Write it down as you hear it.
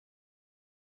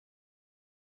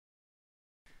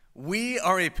We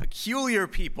are a peculiar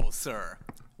people, sir.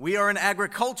 We are an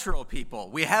agricultural people.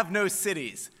 We have no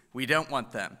cities. We don't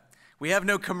want them. We have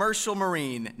no commercial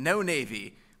marine, no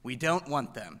navy. We don't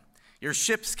want them. Your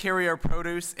ships carry our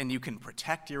produce, and you can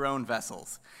protect your own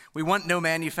vessels. We want no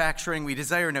manufacturing. We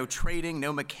desire no trading,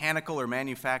 no mechanical or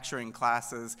manufacturing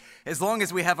classes. As long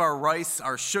as we have our rice,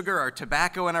 our sugar, our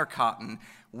tobacco, and our cotton,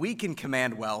 we can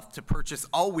command wealth to purchase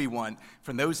all we want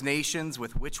from those nations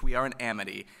with which we are in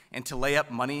amity, and to lay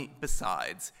up money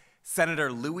besides.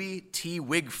 Senator Louis T.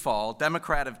 Wigfall,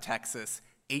 Democrat of Texas,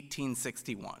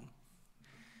 1861.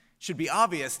 Should be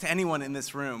obvious to anyone in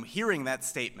this room hearing that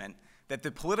statement that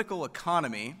the political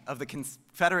economy of the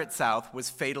Confederate South was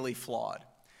fatally flawed.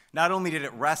 Not only did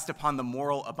it rest upon the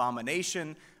moral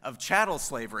abomination of chattel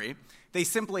slavery, they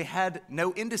simply had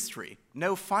no industry,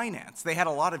 no finance. They had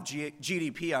a lot of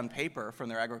GDP on paper from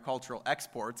their agricultural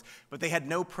exports, but they had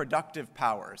no productive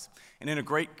powers. And in a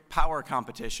great power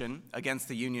competition against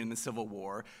the Union in the Civil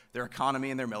War, their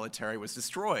economy and their military was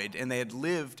destroyed, and they had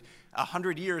lived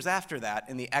 100 years after that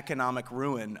in the economic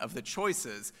ruin of the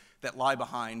choices that lie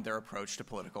behind their approach to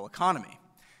political economy.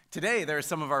 Today, there are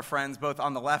some of our friends, both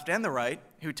on the left and the right,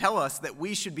 who tell us that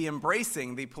we should be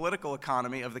embracing the political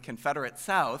economy of the Confederate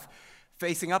South,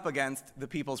 facing up against the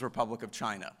People's Republic of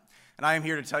China. And I am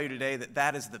here to tell you today that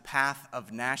that is the path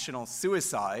of national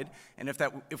suicide, and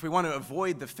if we want to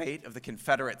avoid the fate of the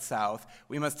Confederate South,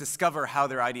 we must discover how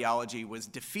their ideology was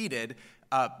defeated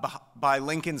by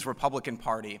Lincoln's Republican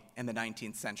Party in the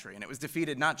 19th century. And it was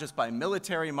defeated not just by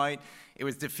military might, it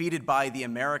was defeated by the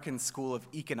American School of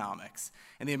Economics.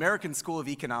 And the American School of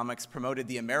Economics promoted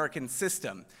the American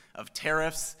system of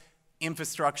tariffs,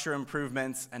 infrastructure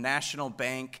improvements, a national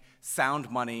bank, sound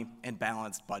money, and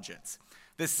balanced budgets.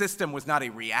 This system was not a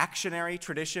reactionary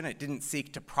tradition. It didn't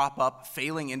seek to prop up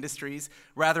failing industries.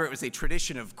 Rather, it was a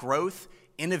tradition of growth,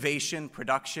 innovation,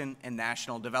 production, and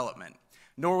national development.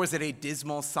 Nor was it a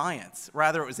dismal science.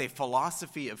 Rather, it was a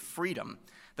philosophy of freedom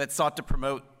that sought to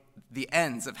promote the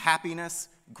ends of happiness,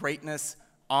 greatness,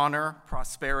 honor,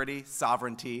 prosperity,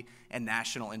 sovereignty, and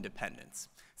national independence.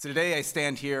 So today I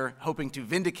stand here hoping to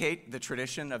vindicate the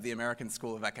tradition of the American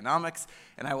School of Economics,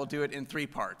 and I will do it in three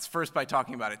parts. First, by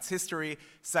talking about its history.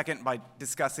 Second, by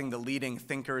discussing the leading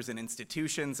thinkers and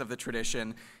institutions of the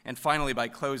tradition. And finally, by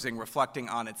closing, reflecting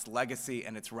on its legacy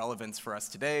and its relevance for us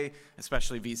today,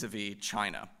 especially vis-a-vis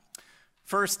China.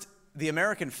 First, the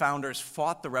American founders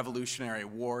fought the Revolutionary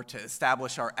War to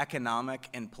establish our economic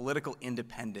and political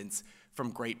independence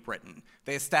from Great Britain.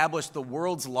 They established the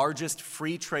world's largest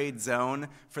free trade zone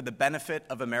for the benefit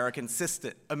of American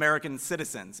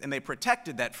citizens, and they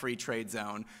protected that free trade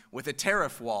zone with a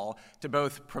tariff wall to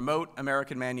both promote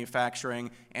American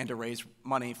manufacturing and to raise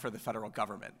money for the federal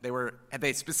government.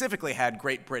 They specifically had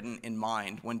Great Britain in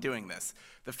mind when doing this.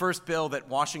 The first bill that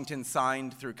Washington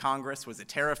signed through Congress was a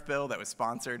tariff bill that was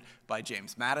sponsored by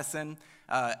James Madison.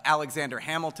 Alexander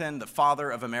Hamilton, the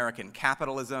father of American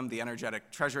capitalism, the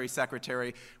energetic Treasury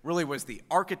Secretary, really was the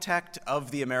architect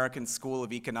of the American School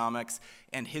of Economics,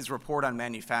 and his report on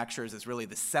manufacturers is really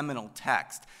the seminal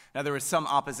text. Now, there was some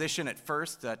opposition at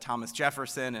first. Thomas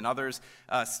Jefferson and others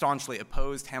staunchly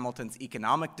opposed Hamilton's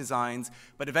economic designs,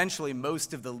 but eventually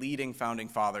most of the leading founding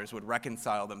fathers would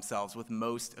reconcile themselves with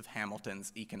most of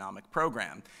Hamilton's economic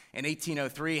program. In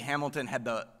 1803, Hamilton had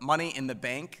the money in the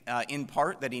bank, in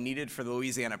part, that he needed for the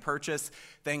Louisiana Purchase,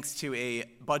 thanks to a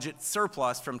budget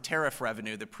surplus from tariff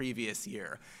revenue the previous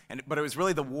year. But it was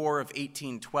really the War of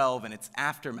 1812 and its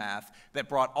aftermath that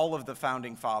brought all of the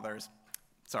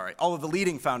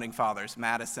leading founding fathers,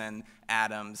 Madison,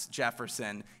 Adams,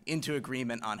 Jefferson, into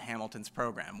agreement on Hamilton's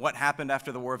program. What happened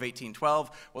after the War of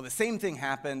 1812? Well, the same thing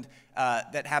happened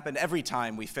that happened every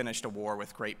time we finished a war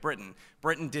with Great Britain.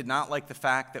 Britain did not like the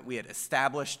fact that we had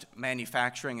established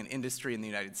manufacturing and industry in the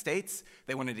United States.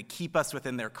 They wanted to keep us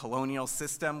within their colonial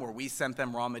system where we sent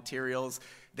them raw materials.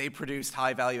 They produced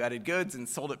high value-added goods and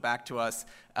sold it back to us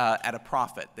at a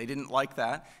profit. They didn't like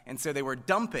that, and so they were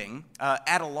dumping,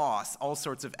 at a loss, all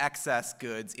sorts of excess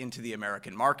goods into the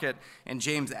American market. And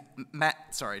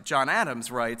John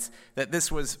Adams writes that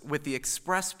this was with the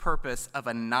express purpose of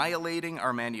annihilating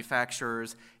our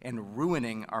manufacturers and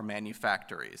ruining our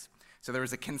manufactories. So there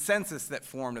was a consensus that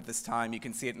formed at this time. You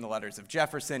can see it in the letters of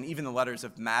Jefferson, even the letters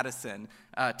of Madison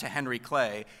to Henry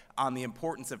Clay, on the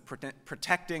importance of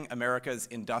protecting America's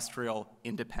industrial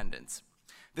independence.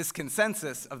 This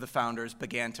consensus of the founders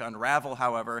began to unravel,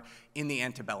 however, in the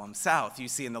antebellum South. You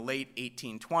see in the late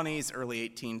 1820s, early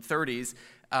 1830s,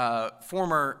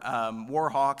 former war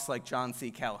hawks like John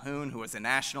C. Calhoun, who was a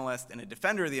nationalist and a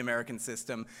defender of the American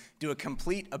system, do a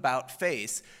complete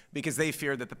about-face because they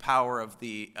feared that the power of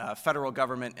the federal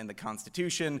government and the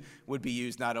Constitution would be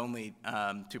used not only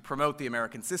to promote the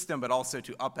American system, but also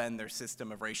to upend their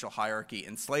system of racial hierarchy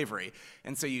and slavery.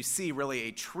 And so you see really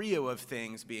a trio of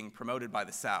things being promoted by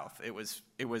the South. It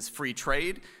was free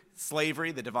trade,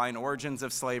 slavery, the divine origins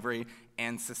of slavery,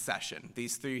 and secession.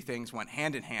 These three things went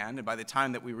hand in hand, and by the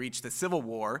time that we reached the Civil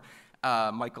War,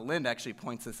 Michael Lind actually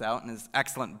points this out in his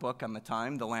excellent book on the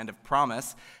time, The Land of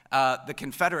Promise. The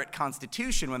Confederate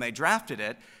Constitution, when they drafted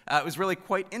it, was really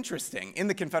quite interesting. In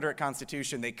the Confederate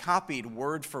Constitution, they copied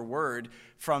word for word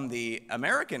from the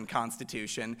American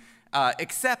Constitution,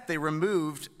 except they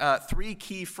removed three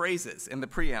key phrases in the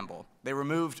preamble. They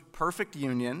removed perfect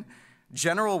union,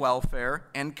 general welfare,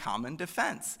 and common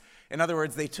defense. In other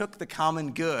words, they took the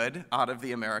common good out of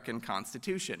the American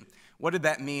Constitution. What did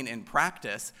that mean in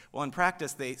practice? Well, in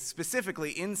practice, they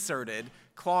specifically inserted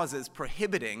clauses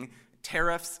prohibiting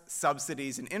tariffs,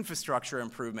 subsidies, and infrastructure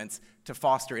improvements to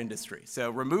foster industry.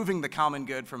 So removing the common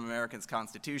good from America's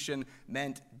Constitution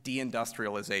meant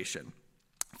deindustrialization.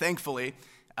 Thankfully,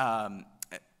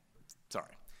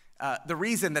 the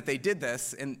reason that they did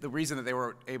this and the reason that they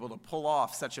were able to pull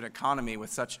off such an economy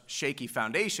with such shaky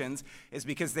foundations is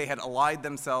because they had allied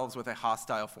themselves with a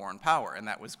hostile foreign power, and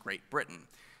that was Great Britain.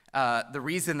 The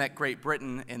reason that Great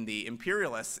Britain and the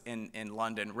imperialists in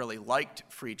London really liked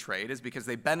free trade is because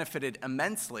they benefited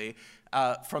immensely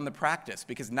from the practice,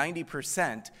 because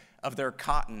 90% of their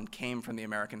cotton came from the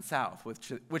American South,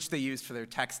 which they used for their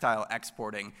textile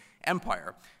exporting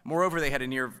empire. Moreover, they had a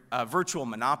near virtual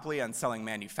monopoly on selling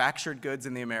manufactured goods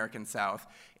in the American South,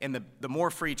 and the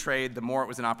more free trade, the more it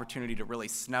was an opportunity to really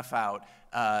snuff out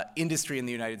industry in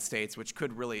the United States, which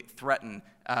could really threaten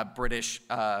British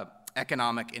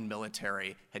economic and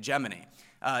military hegemony.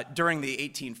 During the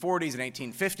 1840s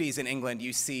and 1850s in England,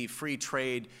 you see free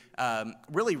trade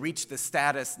really reach the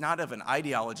status not of an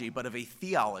ideology, but of a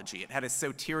theology. It had a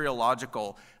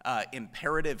soteriological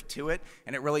imperative to it,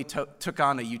 and it really took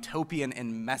on a utopian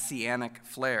and messianic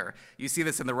flair. You see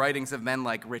this in the writings of men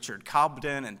like Richard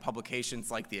Cobden and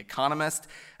publications like The Economist.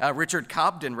 Richard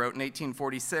Cobden wrote in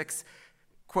 1846,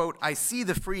 quote, "I see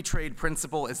the free trade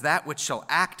principle as that which shall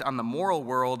act on the moral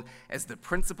world as the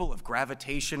principle of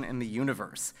gravitation in the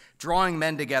universe, drawing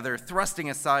men together, thrusting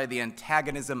aside the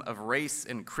antagonism of race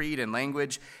and creed and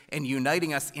language, and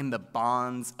uniting us in the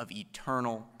bonds of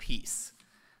eternal peace."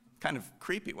 Kind of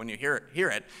creepy when you hear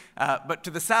it. But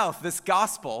to the South, this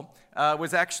gospel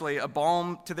was actually a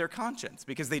balm to their conscience,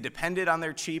 because they depended on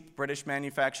their cheap British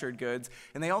manufactured goods,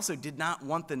 and they also did not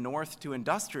want the North to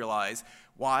industrialize.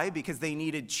 Why? Because they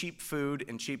needed cheap food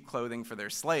and cheap clothing for their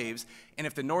slaves, and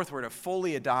if the North were to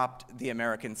fully adopt the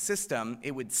American system,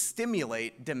 it would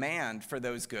stimulate demand for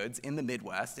those goods in the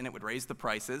Midwest, and it would raise the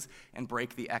prices and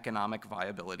break the economic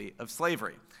viability of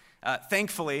slavery.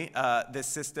 Thankfully, this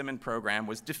system and program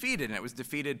was defeated, and it was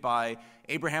defeated by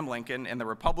Abraham Lincoln and the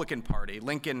Republican Party.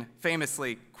 Lincoln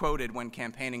famously quoted when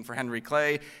campaigning for Henry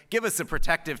Clay, "Give us a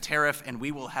protective tariff and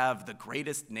we will have the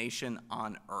greatest nation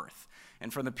on earth."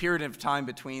 And from the period of time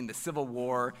between the Civil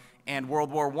War and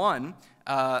World War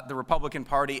I, the Republican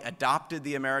Party adopted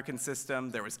the American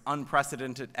system. There was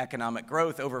unprecedented economic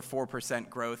growth, over 4%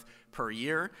 growth per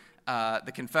year.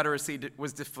 The Confederacy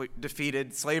was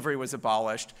defeated, slavery was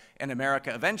abolished, and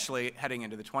America eventually, heading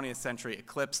into the 20th century,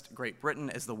 eclipsed Great Britain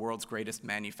as the world's greatest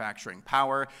manufacturing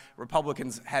power.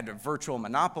 Republicans had a virtual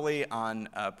monopoly on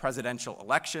presidential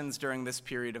elections during this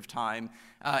period of time,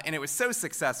 and it was so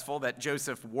successful that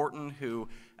Joseph Wharton, who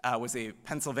was a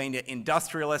Pennsylvania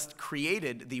industrialist,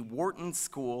 created the Wharton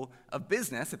School of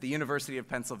Business at the University of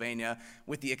Pennsylvania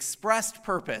with the expressed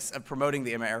purpose of promoting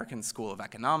the American School of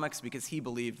Economics, because he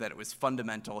believed that it was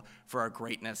fundamental for our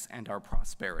greatness and our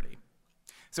prosperity.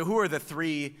 So who are the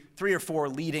three or four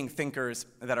leading thinkers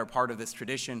that are part of this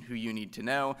tradition who you need to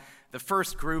know? The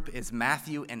first group is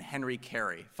Matthew and Henry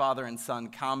Carey, father and son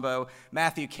combo.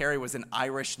 Matthew Carey was an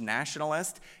Irish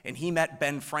nationalist, and he met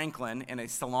Ben Franklin in a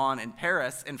salon in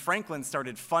Paris, and Franklin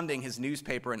started funding his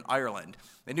newspaper in Ireland.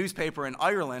 The newspaper in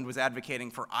Ireland was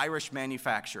advocating for Irish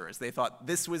manufacturers. They thought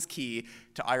this was key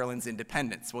to Ireland's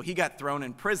independence. Well, he got thrown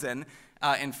in prison,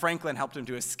 and Franklin helped him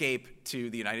to escape to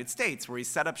the United States, where he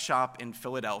set up shop in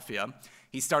Philadelphia.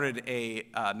 He started a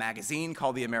magazine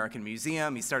called the American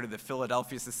Museum. He started the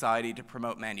Philadelphia Society to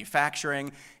promote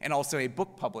manufacturing, and also a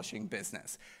book publishing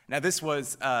business. Now, this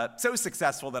was so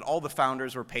successful that all the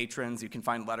founders were patrons. You can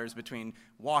find letters between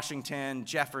Washington,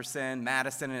 Jefferson,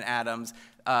 Madison, and Adams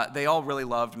They all really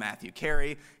loved Matthew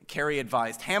Carey. Carey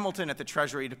advised Hamilton at the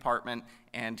Treasury Department,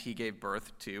 and he gave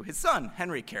birth to his son,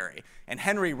 Henry Carey. And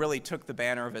Henry really took the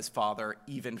banner of his father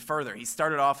even further. He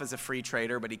started off as a free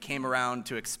trader, but he came around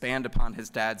to expand upon his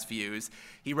dad's views.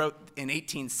 He wrote in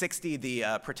 1860 the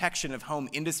Protection of Home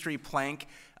Industry plank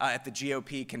at the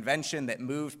GOP convention that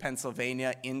moved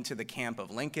Pennsylvania into the camp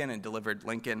of Lincoln and delivered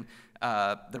Lincoln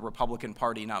the Republican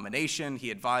Party nomination.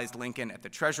 He advised Lincoln at the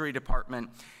Treasury Department,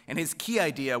 and his key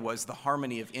idea was the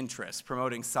harmony of interests,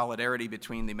 promoting solidarity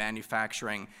between the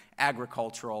manufacturing,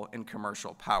 agricultural, and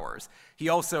commercial powers. He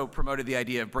also promoted the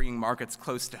idea of bringing markets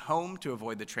close to home to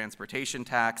avoid the transportation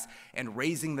tax and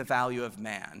raising the value of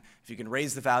man. If you can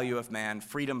raise the value of man,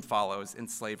 freedom follows and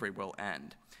slavery will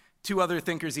end. Two other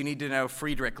thinkers you need to know: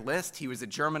 Friedrich List. He was a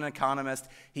German economist.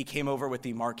 He came over with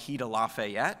the Marquis de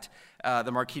Lafayette.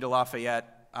 The Marquis de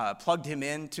Lafayette plugged him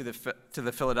into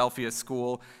the Philadelphia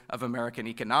School of American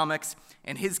Economics,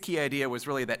 and his key idea was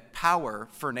really that power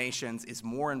for nations is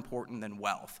more important than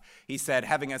wealth. He said,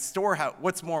 having a storehouse,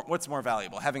 what's more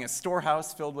valuable, having a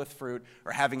storehouse filled with fruit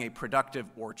or having a productive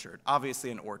orchard?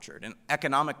 Obviously an orchard. And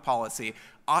economic policy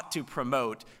ought to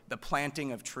promote the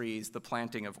planting of trees, the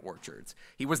planting of orchards.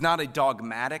 He was not a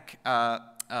dogmatic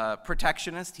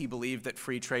protectionist. He believed that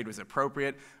free trade was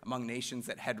appropriate among nations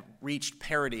that had reached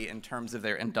parity in terms of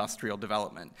their industrial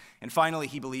development. And finally,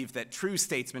 he believed that true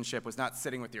statesmanship was not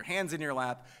sitting with your hands in your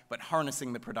lap, but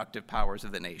harnessing the productive powers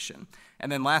of the nation. And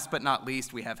then last but not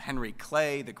least, we have Henry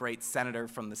Clay, the great senator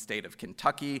from the state of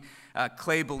Kentucky.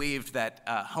 Clay believed that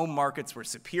home markets were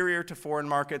superior to foreign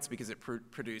markets because it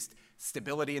produced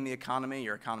stability in the economy.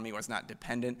 Your economy was not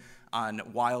dependent on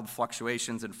wild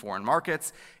fluctuations in foreign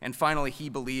markets. And finally, he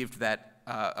believed that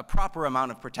a proper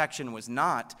amount of protection was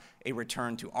not a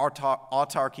return to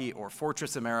autarky or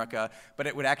fortress America, but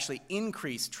it would actually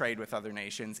increase trade with other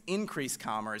nations, increase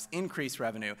commerce, increase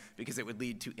revenue, because it would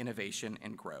lead to innovation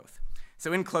and growth.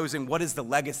 So in closing, what is the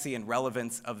legacy and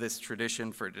relevance of this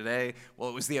tradition for today? Well,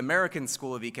 it was the American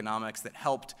School of Economics that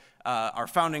helped our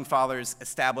founding fathers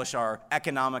establish our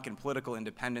economic and political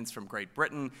independence from Great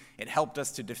Britain. It helped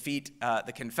us to defeat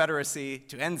the Confederacy,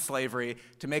 to end slavery,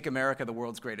 to make America the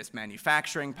world's greatest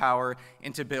manufacturing power,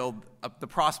 and to build the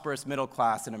prosperous middle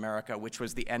class in America, which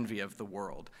was the envy of the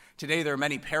world. Today, there are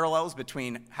many parallels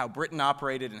between how Britain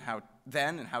operated and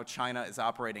how China is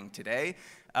operating today.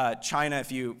 China,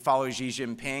 if you follow Xi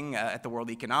Jinping at the World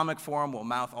Economic Forum, will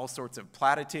mouth all sorts of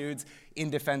platitudes in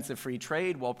defense of free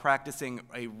trade while practicing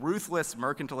a ruthless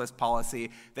mercantilist policy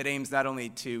that aims not only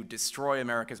to destroy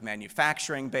America's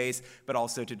manufacturing base, but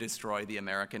also to destroy the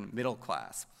American middle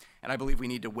class. And I believe we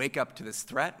need to wake up to this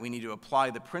threat. We need to apply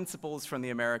the principles from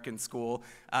the American school,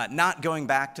 not going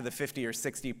back to the 50 or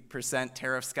 60%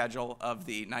 tariff schedule of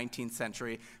the 19th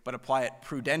century, but apply it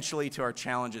prudentially to our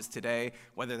challenges today,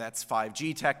 whether that's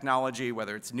 5G technology,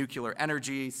 whether it's nuclear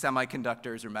energy,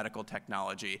 semiconductors, or medical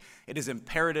technology. It is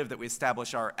imperative that we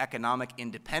establish our economic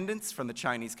independence from the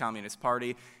Chinese Communist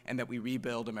Party and that we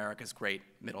rebuild America's great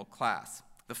middle class.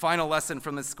 The final lesson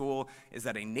from this school is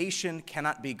that a nation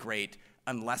cannot be great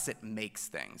unless it makes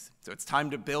things. So it's time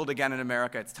to build again in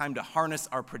America. It's time to harness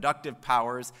our productive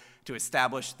powers to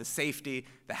establish the safety,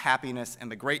 the happiness,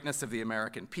 and the greatness of the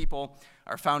American people.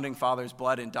 Our founding fathers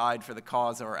bled and died for the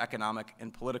cause of our economic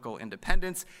and political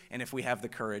independence, and if we have the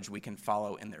courage, we can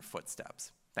follow in their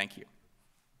footsteps. Thank you.